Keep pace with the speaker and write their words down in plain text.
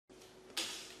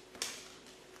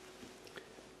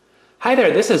Hi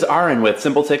there, this is Aaron with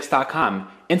SimpleTix.com.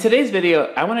 In today's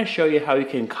video, I want to show you how you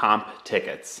can comp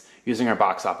tickets using our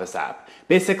box office app.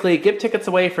 Basically, give tickets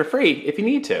away for free if you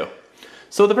need to.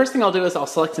 So the first thing I'll do is I'll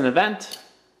select an event,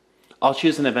 I'll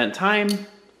choose an event time,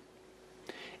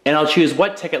 and I'll choose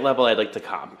what ticket level I'd like to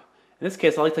comp. In this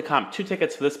case, I'd like to comp 2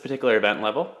 tickets for this particular event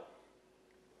level.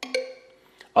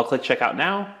 I'll click Checkout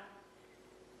Now,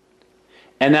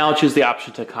 and now I'll choose the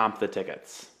option to comp the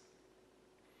tickets.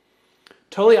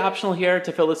 Totally optional here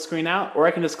to fill this screen out, or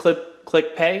I can just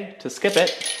click Pay to skip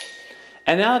it,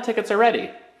 and now the tickets are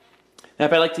ready. Now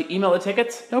if I'd like to email the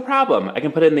tickets, no problem. I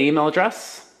can put in the email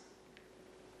address,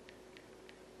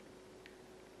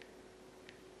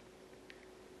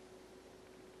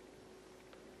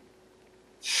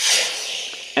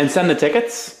 and send the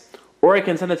tickets, or I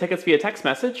can send the tickets via text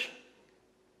message.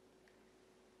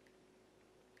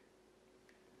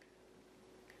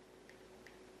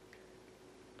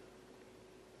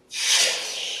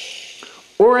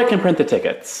 Or I can print the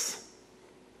tickets.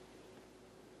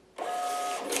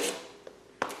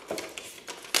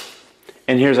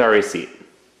 And here's our receipt.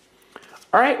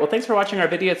 All right, well, thanks for watching our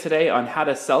video today on how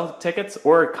to sell tickets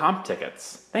or comp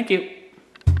tickets. Thank you.